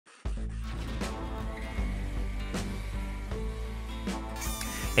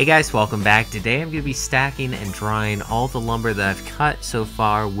Hey guys, welcome back. Today I'm going to be stacking and drying all the lumber that I've cut so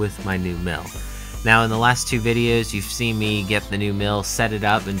far with my new mill. Now in the last two videos you've seen me get the new mill, set it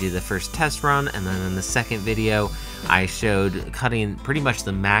up and do the first test run, and then in the second video I showed cutting pretty much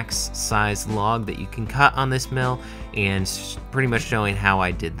the max size log that you can cut on this mill and pretty much showing how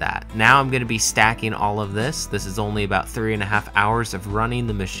I did that. Now I'm going to be stacking all of this. This is only about 3.5 hours of running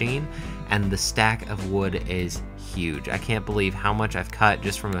the machine, and the stack of wood is huge. I can't believe how much I've cut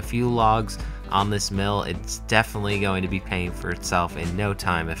just from a few logs on this mill. It's definitely going to be paying for itself in no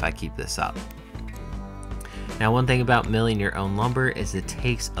time if I keep this up. Now, one thing about milling your own lumber is it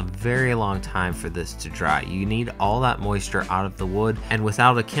takes a very long time for this to dry. You need all that moisture out of the wood, and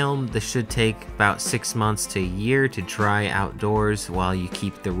without a kiln, this should take about 6 months to a year to dry outdoors while you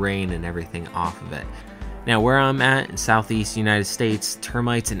keep the rain and everything off of it. Now, where I'm at in southeast United States,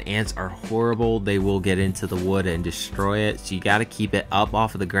 termites and ants are horrible. They will get into the wood and destroy it, so you gotta keep it up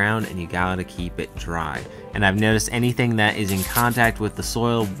off of the ground and you gotta keep it dry. And I've noticed anything that is in contact with the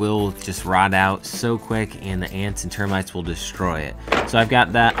soil will just rot out so quick, and the ants and termites will destroy it. So I've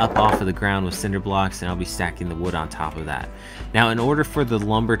got that up off of the ground with cinder blocks, and I'll be stacking the wood on top of that. Now, in order for the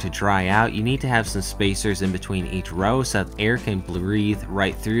lumber to dry out, you need to have some spacers in between each row so that air can breathe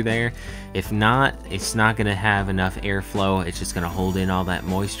right through there. If not, it's not going to have enough airflow. It's just going to hold in all that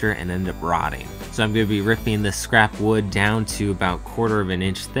moisture and end up rotting. So I'm going to be ripping this scrap wood down to about 1/4 of an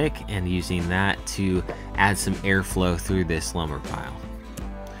inch thick and using that to add some airflow through this lumber pile.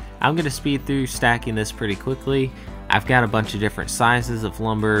 I'm going to speed through stacking this pretty quickly. I've got a bunch of different sizes of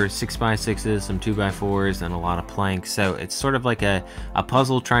lumber, 6x6s, some 2x4s, and a lot of planks, so it's sort of like a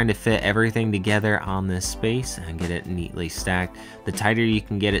puzzle trying to fit everything together on this space and get it neatly stacked. The tighter you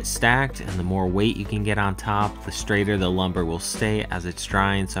can get it stacked and the more weight you can get on top, the straighter the lumber will stay as it's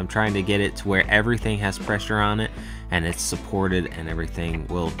drying. So I'm trying to get it to where everything has pressure on it and it's supported and everything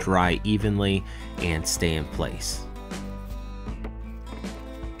will dry evenly and stay in place.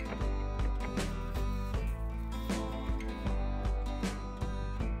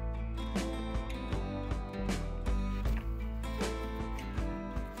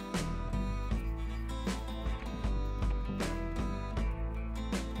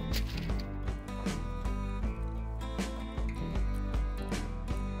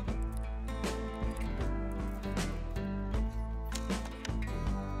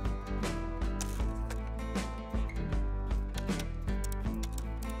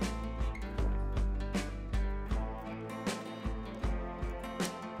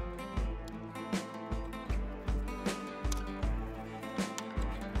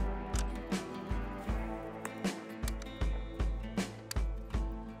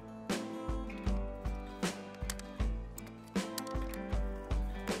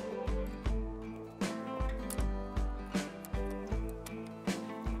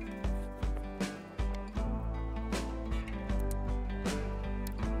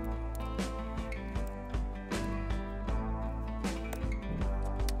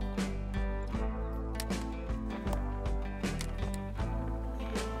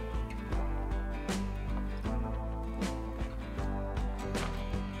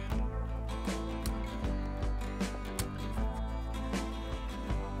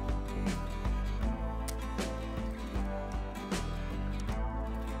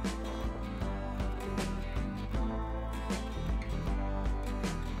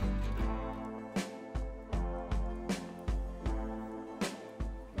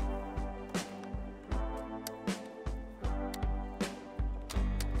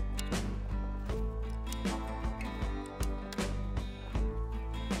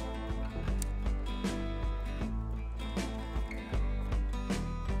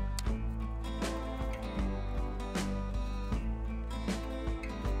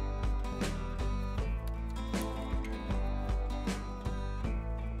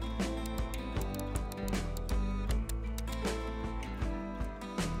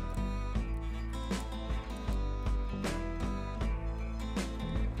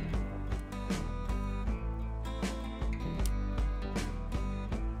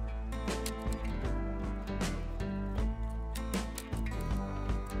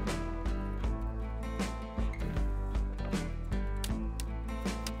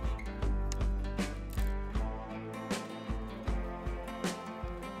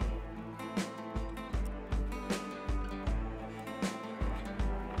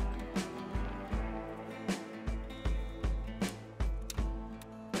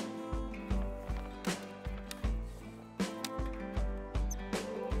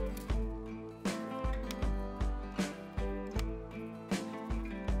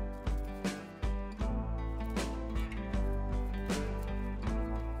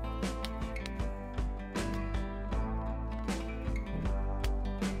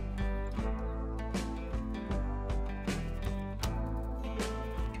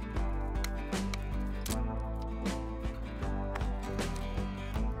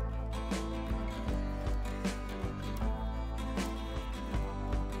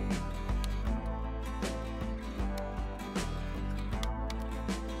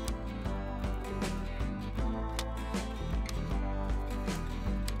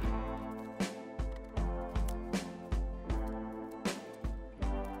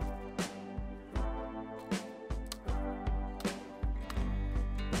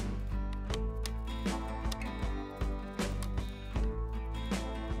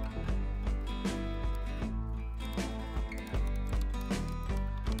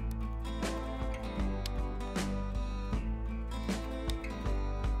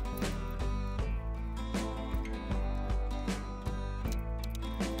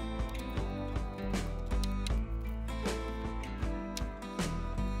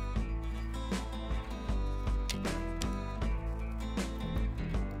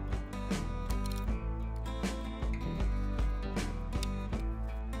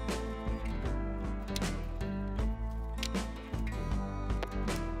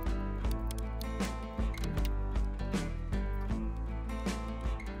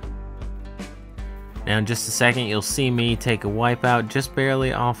 Now in just a second you'll see me take a wipeout just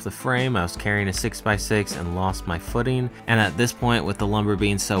barely off the frame. I was carrying a 6x6 and lost my footing, and at this point with the lumber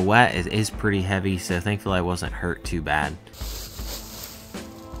being so wet it is pretty heavy, so thankfully I wasn't hurt too bad.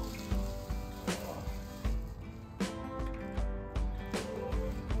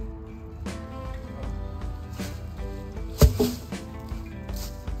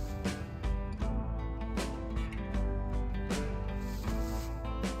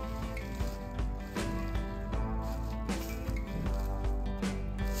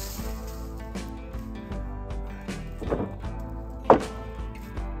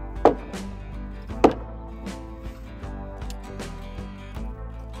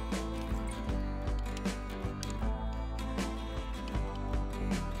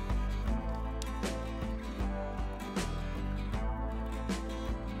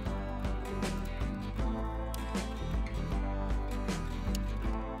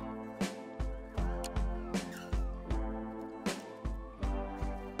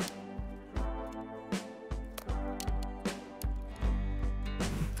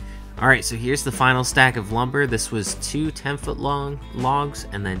 Alright, so here's the final stack of lumber. This was 2 10-foot long logs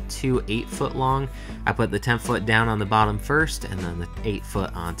and then 2 8-foot long. I put the 10-foot down on the bottom first and then the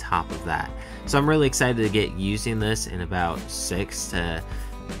 8-foot on top of that. So I'm really excited to get using this in about 6 to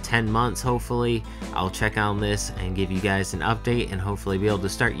 10 months hopefully. I'll check on this and give you guys an update and hopefully be able to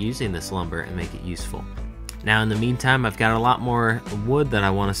start using this lumber and make it useful. Now in the meantime, I've got a lot more wood that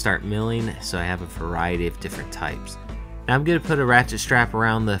I want to start milling, so I have a variety of different types. Now I'm going to put a ratchet strap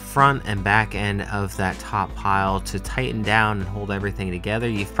around the front and back end of that top pile to tighten down and hold everything together.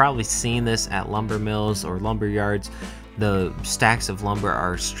 You've probably seen this at lumber mills or lumber yards. The stacks of lumber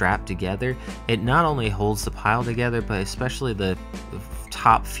are strapped together. It not only holds the pile together, but especially the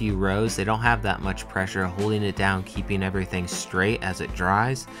top few rows, they don't have that much pressure holding it down, keeping everything straight as it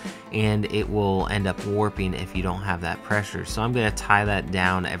dries, and it will end up warping if you don't have that pressure. So I'm going to tie that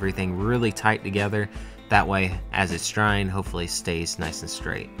down, everything really tight together. That way, as it's drying, hopefully it stays nice and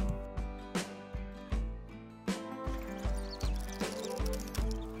straight.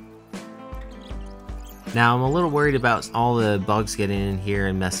 Now I'm a little worried about all the bugs getting in here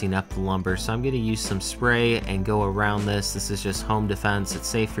and messing up the lumber, so I'm going to use some spray and go around this. This is just home defense. It's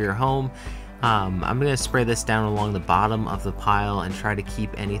safe for your home. I'm going to spray this down along the bottom of the pile and try to keep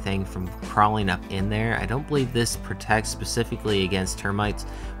anything from crawling up in there. I don't believe this protects specifically against termites,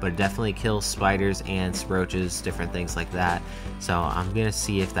 but it definitely kills spiders, ants, roaches, different things like that. So I'm going to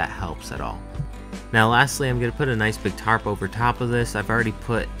see if that helps at all. Now lastly, I'm going to put a nice big tarp over top of this. I've already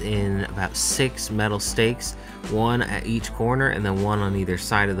put in about 6 metal stakes, 1 at each corner and then 1 on either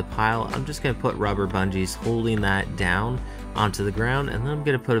side of the pile. I'm just going to put rubber bungees holding that down onto the ground, and then I'm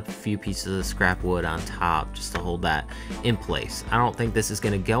going to put a few pieces of scrap wood on top just to hold that in place. I don't think this is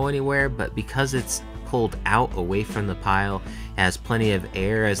going to go anywhere, but because it's pulled out away from the pile, it has plenty of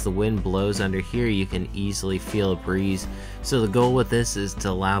air. As the wind blows under here, you can easily feel a breeze. So the goal with this is to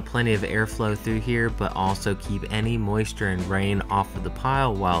allow plenty of airflow through here, but also keep any moisture and rain off of the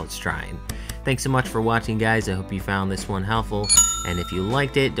pile while it's drying. Thanks so much for watching, guys. I hope you found this one helpful, and if you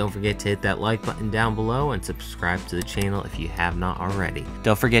liked it, don't forget to hit that like button down below and subscribe to the channel if you have not already.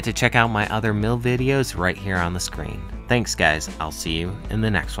 Don't forget to check out my other mill videos right here on the screen. Thanks, guys. I'll see you in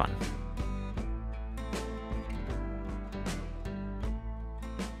the next one.